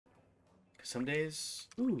Some days...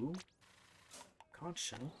 Ooh. Conch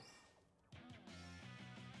shell.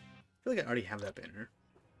 I feel like I already have that banner.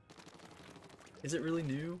 Is it really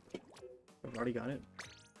new? I've already got it.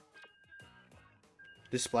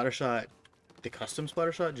 This Splattershot, the Custom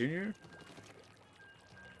Splattershot Jr.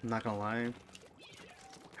 I'm not gonna lie.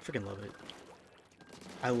 I freaking love it.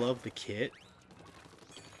 I love the kit.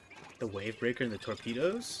 The Wave Breaker and the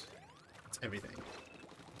torpedoes. It's everything.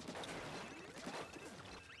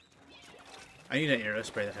 I need an arrow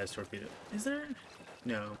spray that has torpedo. Is there?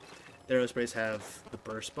 No. The arrow sprays have the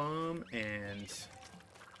burst bomb and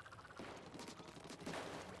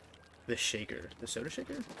the shaker. The soda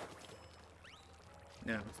shaker?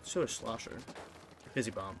 No, soda slosher. Fizzy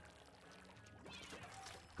bomb.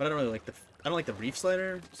 But I don't really like the reef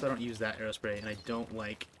slider, so I don't use that arrow spray, and I don't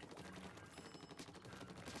like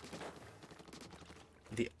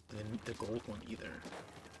the gold one either.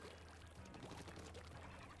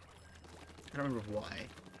 I don't remember why.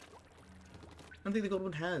 I don't think the gold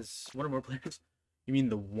one has one or more players. You mean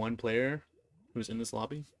the one player who's in this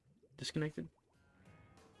lobby? Disconnected?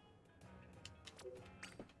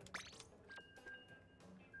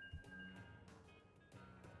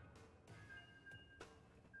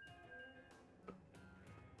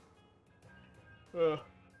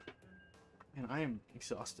 Man, I am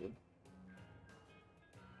exhausted.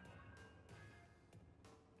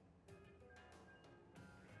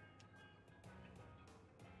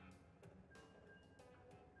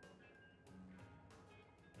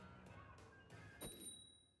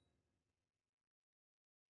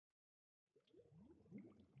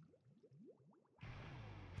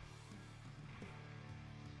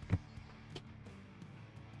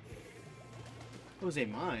 Jose,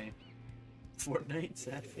 my Fortnite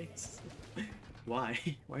sad face. Why?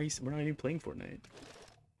 Why are you? We're not even playing Fortnite.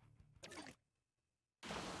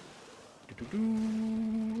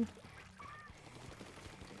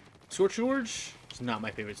 Scorch George is not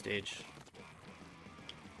my favorite stage.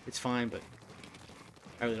 It's fine, but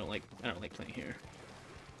I really don't like. I don't like playing here.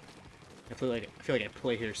 I feel like I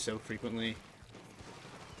play here so frequently.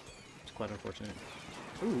 It's quite unfortunate.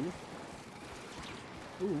 Ooh.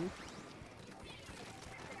 Ooh.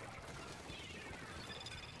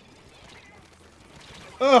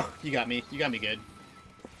 Oh, you got me. You got me good.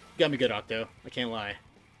 You got me good, Octo. I can't lie.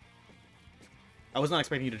 I was not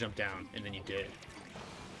expecting you to jump down, and then you did.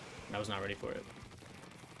 I was not ready for it.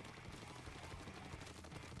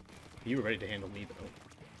 You were ready to handle me, though,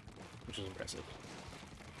 which was impressive.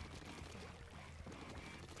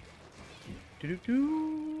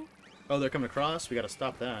 Doo-doo-doo. Oh, they're coming across? We gotta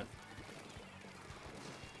stop that.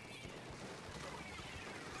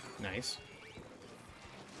 Nice.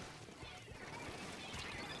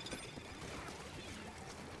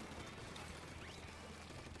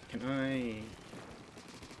 Can I...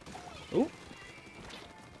 Oh!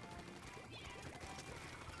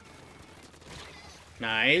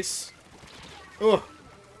 Nice. Oh!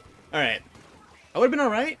 Alright. I would have been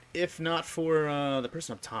alright if not for the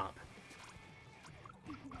person up top.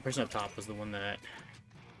 The person up top was the one that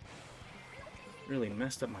really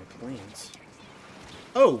messed up my plans.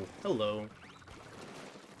 Oh! Hello.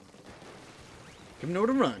 Give him nowhere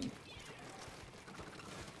to run.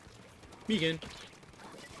 Vegan.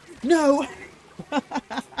 No!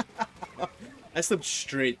 I slipped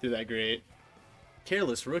straight through that grate.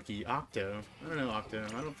 Careless rookie, Octo. I don't know, Octo.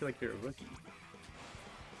 I don't feel like you're a rookie.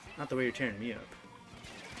 Not the way you're tearing me up.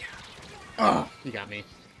 Oh, you got me.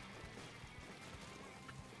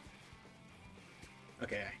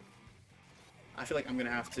 Okay. I feel like I'm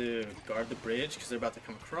gonna have to guard the bridge because they're about to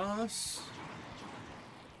come across.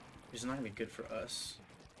 Which is not gonna be good for us.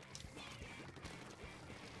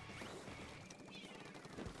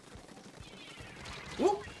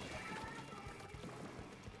 Whoop!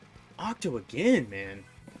 Octo again, man.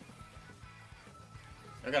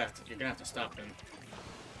 You're gonna have to stop him.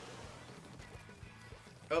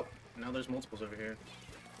 Oh, now there's multiples over here.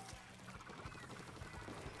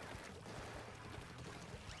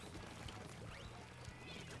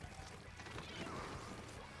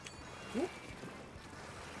 Whoop.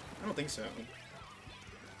 I don't think so.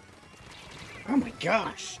 Oh my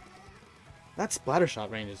gosh! That Splattershot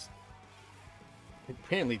range is... I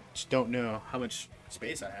apparently just don't know how much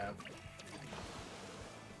space I have.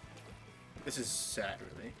 This is sad,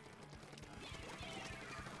 really.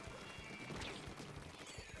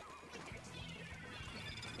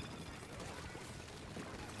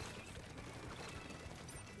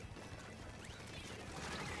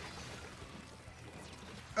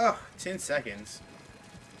 Oh, 10 seconds.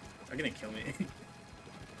 They're gonna kill me.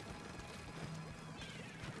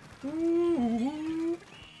 Ooh.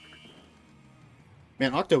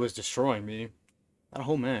 Man, Octo was destroying me. That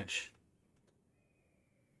whole match.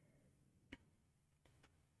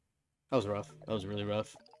 That was rough. That was really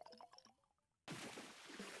rough.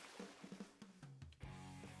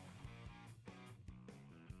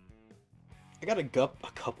 I got a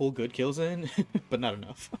couple good kills in, but not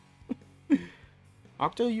enough.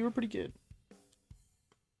 Octo, you were pretty good. I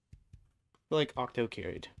feel like Octo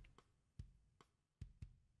carried.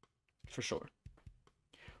 For sure.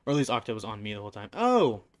 Or at least Octo was on me the whole time.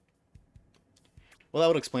 Oh! Well, that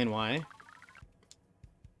would explain why.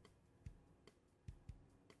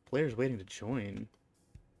 Player's waiting to join.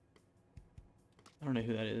 I don't know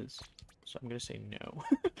who that is, so I'm gonna say no.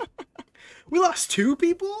 We lost 2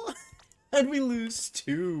 people? How did we lose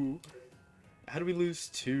 2? How did we lose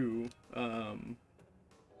 2?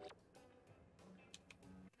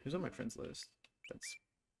 Who's on my friends list that's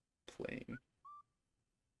playing?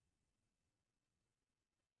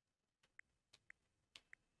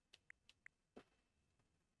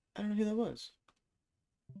 I don't know who that was.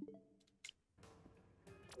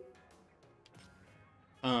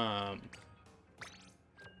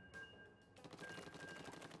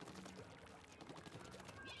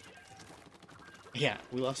 Yeah,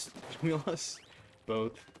 we lost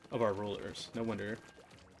both of our rulers. No wonder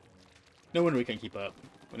we couldn't keep up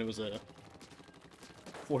when it was a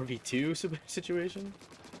 4v2 situation.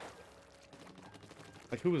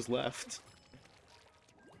 Like, who was left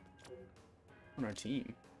on our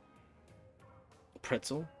team?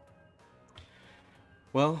 Pretzel?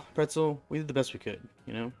 Well, Pretzel, we did the best we could,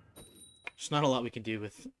 you know? There's not a lot we can do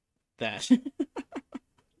with that.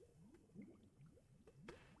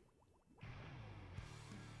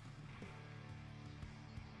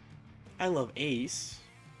 I love Ace.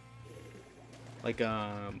 Like,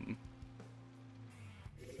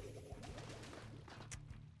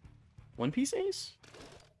 One Piece Ace?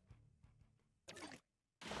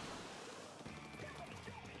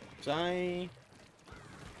 So I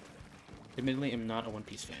admittedly am not a One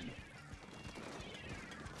Piece fan.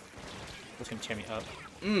 That's gonna tear me up.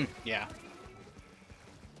 Yeah.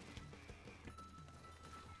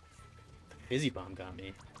 The Fizzy Bomb got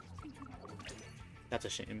me. That's a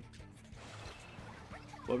shame.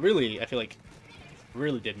 What really, I feel like,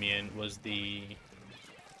 really did me in was the...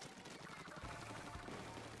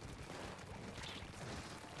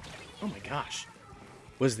 Oh my gosh.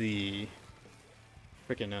 Was the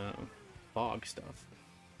freaking fog stuff.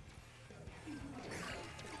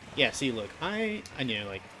 Yeah, see, look, I knew,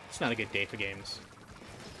 like, it's not a good day for games.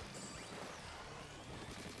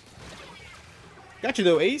 Got you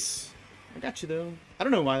though, Ace. I got you though. I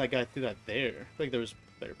don't know why that guy threw that there. I feel like there was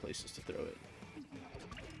better places to throw it.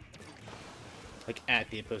 Like, at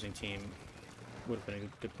the opposing team would have been a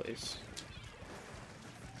good place.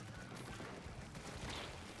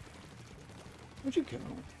 Where'd you go?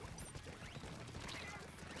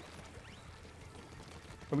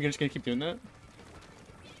 Are we just gonna keep doing that?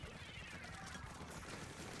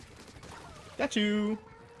 Got you!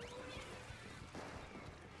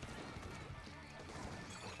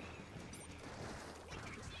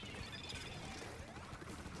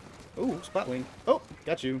 Oh, Splatling. Oh,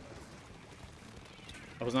 got you.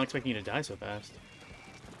 I was not expecting you to die so fast.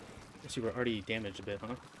 Guess you were already damaged a bit,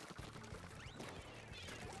 huh?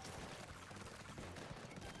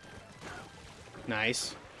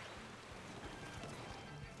 Nice.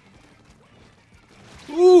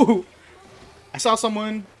 Ooh! I saw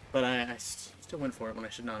someone, but I still went for it when I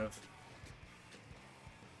should not have.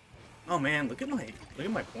 Oh man, look at my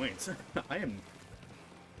points. I am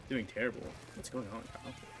doing terrible. What's going on,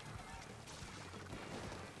 pal?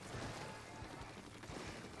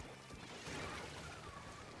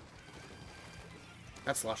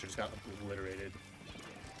 That slosher just got obliterated.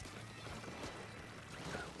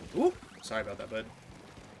 Ooh! Sorry about that, bud.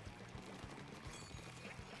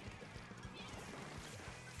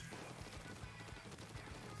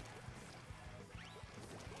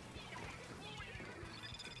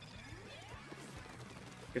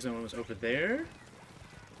 Guess no one was over there.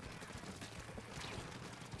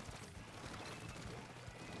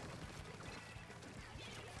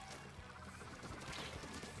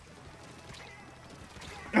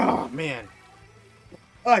 Oh, man.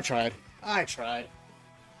 I tried.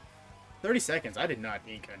 30 seconds. I did not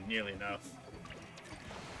ink nearly enough.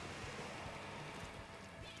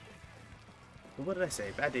 But what did I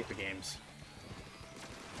say? Bad day for games.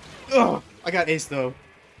 Ugh! I got ace, though.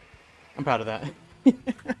 I'm proud of that.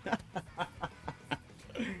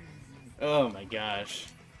 Oh my gosh.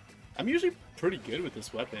 I'm usually pretty good with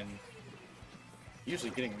this weapon.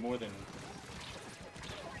 Usually getting more than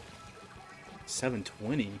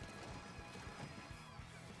 720.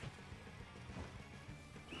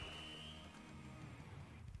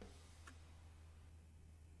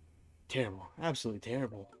 Terrible. Absolutely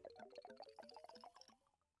terrible.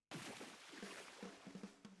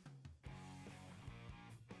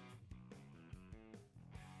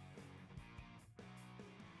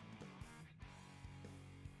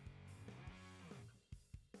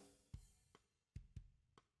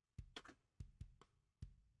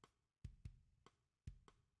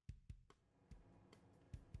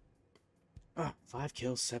 Ah, 5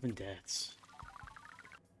 kills, 7 deaths.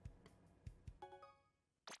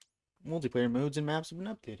 Multiplayer modes and maps have been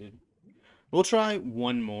updated. We'll try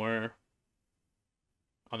one more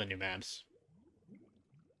on the new maps.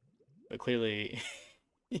 But clearly,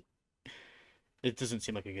 it doesn't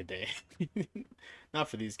seem like a good day. Not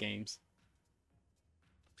for these games.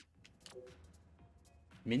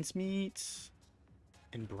 Mincemeat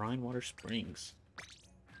and Brine Water Springs.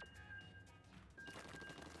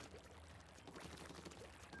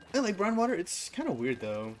 I like Brine Water. It's kind of weird,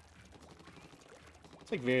 though.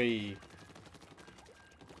 It's like very,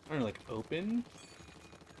 I don't know, like open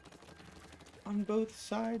on both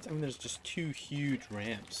sides. I mean, there's just 2 huge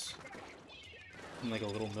ramps in like a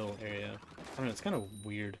little middle area. I don't know, it's kind of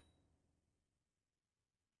weird.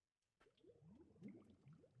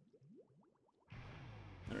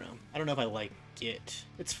 I don't know. I don't know if I like it.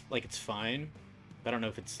 It's like, it's fine, but I don't know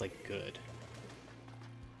if it's like good.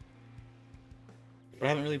 But I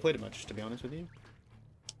haven't really played it much, to be honest with you.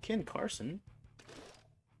 Ken Carson.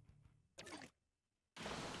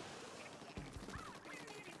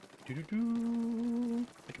 Doo-doo-doo.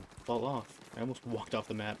 I can fall off. I almost walked off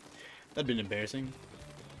the map. That'd been embarrassing.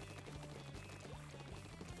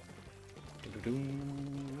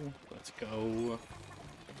 Doo-doo-doo. Let's go.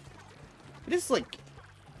 It is, like,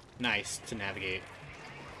 nice to navigate.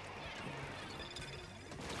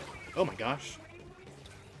 Oh my gosh.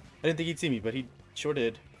 I didn't think he'd see me, but he sure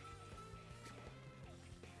did.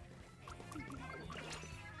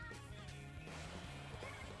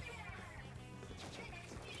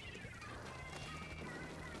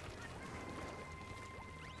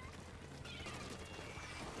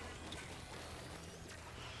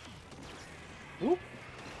 Ooh.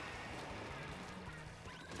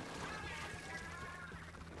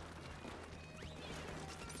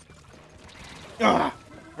 Ah!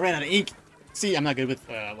 I ran out of ink. See, I'm not good with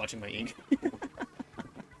watching my ink.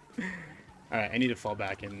 Alright, I need to fall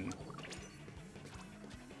back and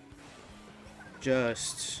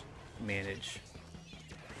just manage.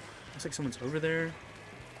 Looks like someone's over there.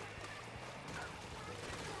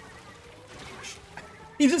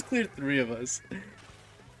 He just cleared 3 of us.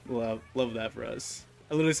 Love that for us.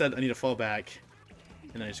 I literally said I need to fall back,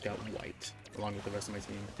 and I just got wiped, along with the rest of my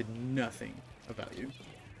team. Did nothing of value.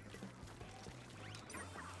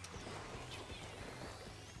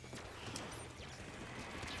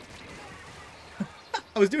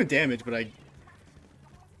 I was doing damage, but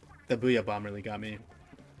the Booyah Bomb really got me.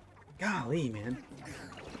 Golly, man.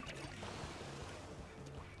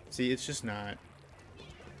 See, it's just not.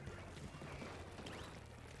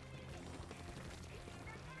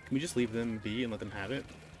 Can we just leave them be and let them have it?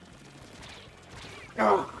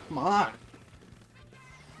 Oh, come on.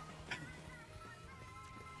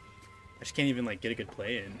 I just can't even, like, get a good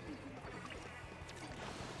play in.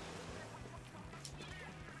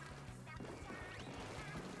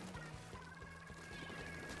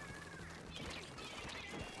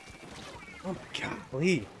 Oh my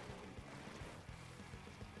golly.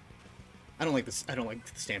 I don't like this. I don't like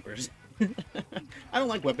the stampers. I don't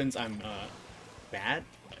like weapons I'm bad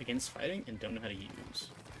against fighting and don't know how to use.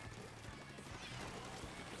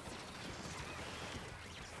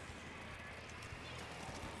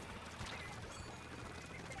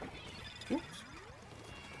 Oops.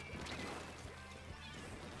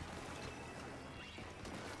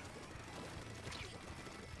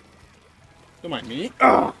 Don't mind me.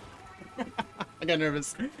 Oh! I got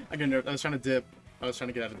nervous. I was trying to dip. I was trying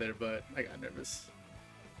to get out of there, but I got nervous.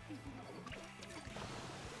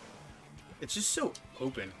 It's just so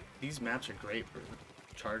open. These maps are great for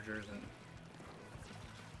chargers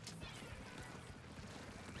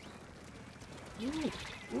and... Ooh,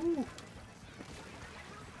 ooh.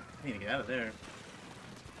 I need to get out of there.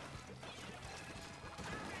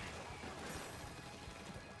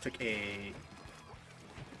 Took a...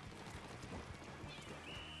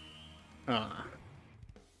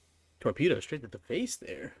 torpedo straight to the face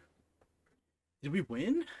there. Did we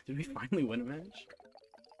win? Did we finally win a match?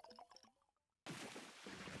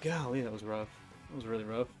 Golly, that was rough. That was really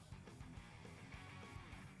rough.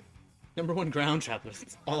 #1 ground trap.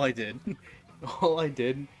 That's all I did. All I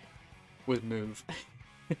did was move.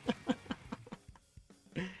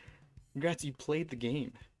 Congrats, you played the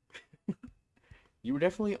game. You were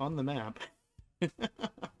definitely on the map.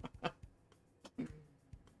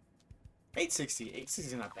 860. 860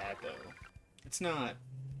 is not bad though. It's not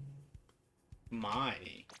my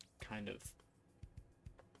kind of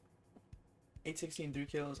 860 and 3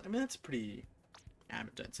 kills. I mean, that's pretty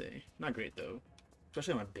average, I'd say. Not great though,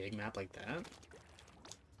 especially on a big map like that.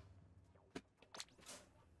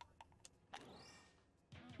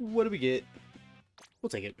 What do we get? We'll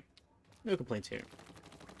take it. No complaints here.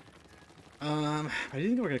 I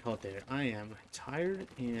didn't think we're gonna call it there. I am tired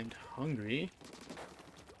and hungry,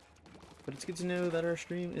 but it's good to know that our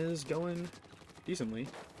stream is going decently,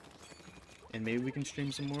 and maybe we can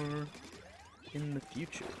stream some more in the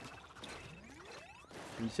future.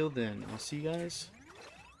 Until then, I'll see you guys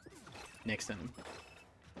next time.